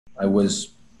I was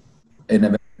in a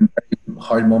very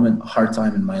hard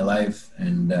time in my life,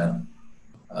 and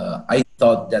I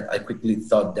quickly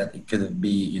thought that it could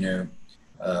be,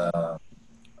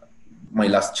 my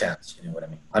last chance. You know what I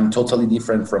mean? I'm totally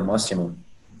different from Massimo,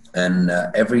 and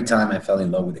every time I fell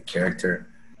in love with a character,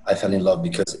 I fell in love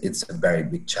because it's a very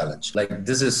big challenge. Like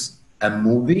this is a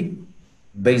movie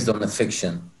based on a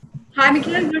fiction. Hi,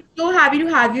 Michele. We're so happy to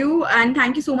have you, and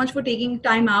thank you so much for taking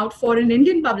time out for an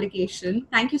Indian publication.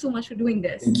 Thank you so much for doing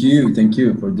this. Thank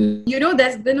you for this.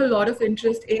 There's been a lot of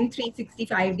interest in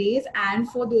 365 days, and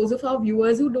for those of our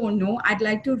viewers who don't know, I'd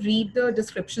like to read the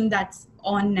description that's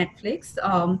on Netflix.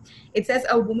 It says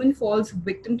a woman falls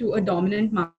victim to a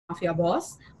dominant mafia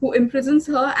boss who imprisons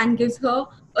her and gives her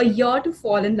a year to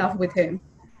fall in love with him,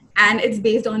 and it's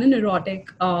based on an erotic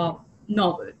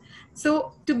novel.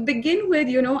 So to begin with,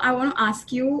 I want to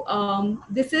ask you,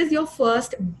 this is your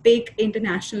first big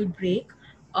international break.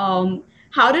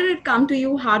 How did it come to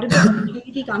you? How did the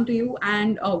opportunity come to you?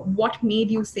 And what made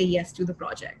you say yes to the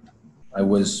project? I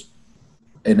was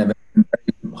in a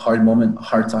very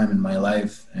hard time in my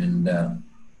life, and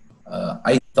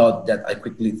I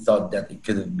quickly thought that it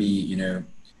could be,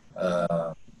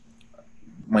 uh,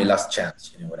 my last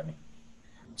chance. You know what I mean?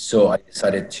 So I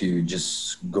decided to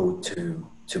just go to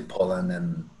Poland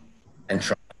and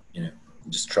try,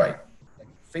 just try.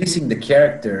 Facing the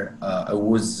character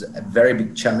was a very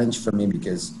big challenge for me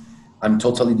because I'm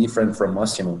totally different from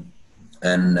Massimo,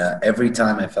 and every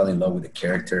time I fell in love with a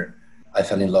character, I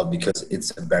fell in love because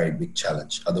it's a very big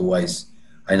challenge. Otherwise,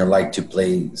 I don't like to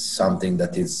play something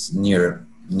that is near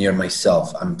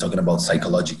myself. I'm talking about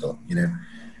psychological,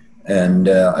 and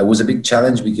it was a big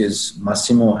challenge because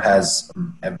Massimo has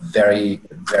a very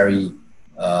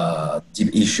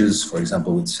deep issues, for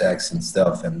example, with sex and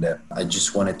stuff. And I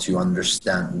just wanted to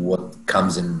understand what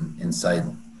comes inside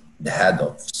the head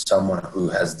of someone who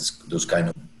has those kind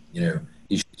of,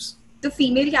 issues. The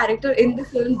female character in the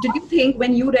film, did you think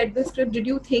when you read the script, did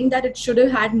you think that it should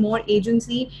have had more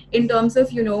agency in terms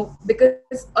of,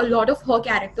 because a lot of her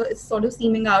character is sort of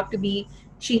seeming out to be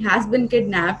she has been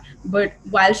kidnapped, but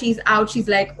while she's out, she's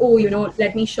like, oh,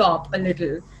 let me shop a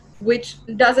little, which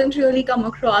doesn't really come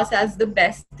across as the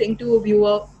best thing to a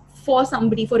viewer for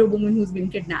a woman who's been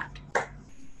kidnapped.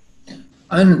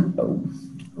 And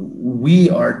we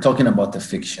are talking about the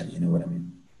fiction, you know what I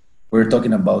mean? We're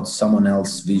talking about someone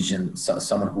else's vision,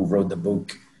 someone who wrote the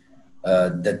book,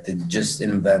 that they just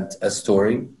invent a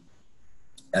story,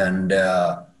 and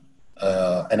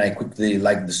I quickly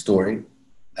liked the story.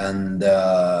 And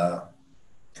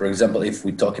for example, if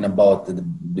we're talking about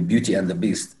the Beauty and the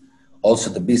Beast, also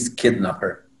the Beast kidnap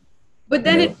her. But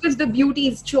then it was the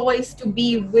beauty's choice to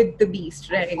be with the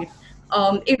beast, right?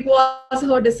 It was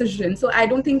her decision. So I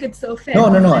don't think it's a fair.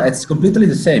 No. It's completely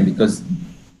the same because,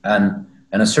 and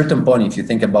a certain point, if you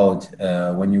think about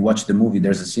when you watch the movie,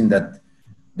 there's a scene that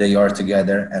they are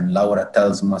together, and Laura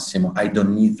tells Massimo, "I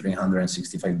don't need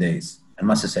 365 days," and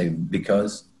Massimo say,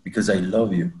 "Because I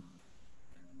love you."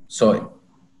 So,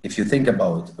 if you think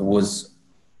about it, it was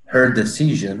her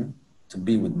decision to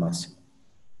be with Massimo.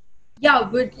 Yeah,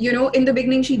 but in the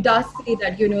beginning, she does say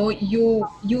that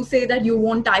you say that you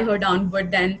won't tie her down,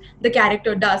 but then the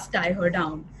character does tie her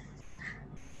down.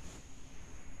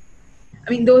 I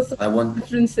mean, those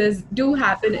differences do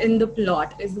happen in the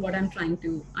plot, is what I'm trying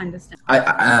to understand.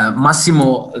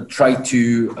 Massimo tried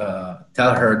to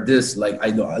tell her this, like,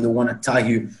 I don't want to tie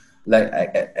you, like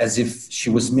as if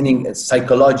she was meaning it's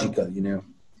psychological,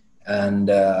 And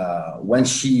when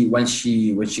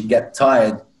she get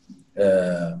tired,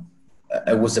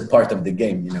 it was a part of the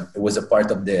game, It was a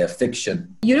part of the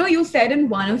fiction. You said in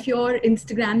one of your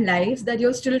Instagram lives that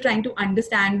you're still trying to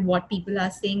understand what people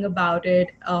are saying about it,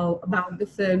 about the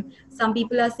film. Some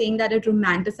people are saying that it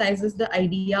romanticizes the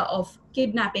idea of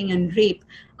kidnapping and rape.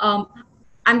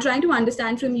 I'm trying to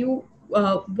understand from you,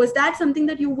 was that something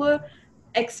that you were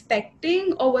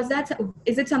expecting, or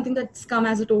is it something that's come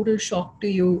as a total shock to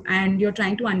you and you're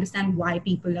trying to understand why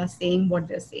people are saying what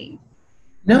they're saying?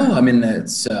 No, I mean,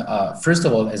 it's first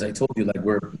of all, as I told you,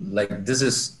 this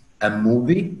is a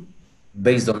movie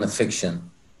based on a fiction.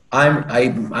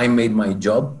 I made my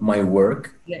job, my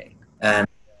work, and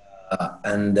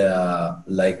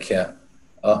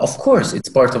of course, it's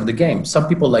part of the game. Some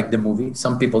people like the movie,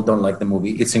 some people don't like the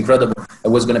movie. It's incredible. It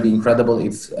was going to be incredible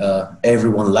if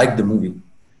everyone liked the movie.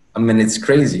 I mean, it's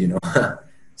crazy,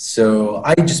 So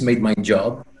I just made my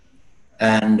job.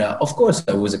 And of course,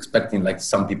 I was expecting like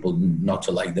some people not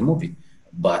to like the movie,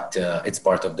 but it's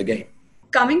part of the game.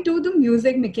 Coming to the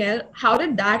music, Michele, how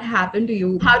did that happen to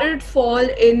you? How did it fall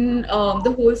in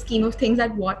the whole scheme of things?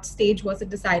 At what stage was it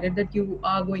decided that you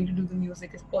are going to do the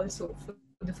music also for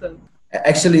the film? the film?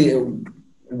 Actually,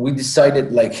 we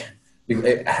decided like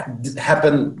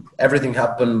everything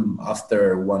happened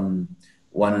after one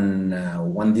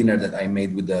dinner that I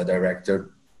made with the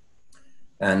director,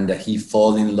 and he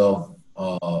fall in love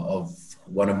of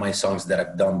one of my songs that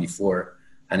I've done before,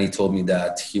 and he told me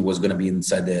that he was gonna be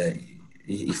inside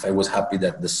if I was happy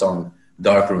that the song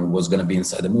Darkroom was gonna be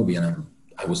inside the movie, and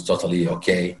I was totally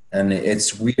okay. And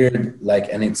it's weird, like,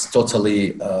 and it's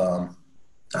totally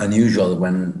unusual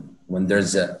when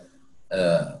there's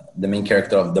the main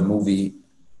character of the movie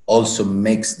also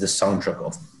makes the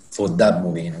soundtrack for that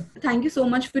movie. Thank you so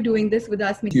much for doing this with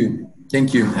us.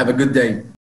 Thank you. Have a good day.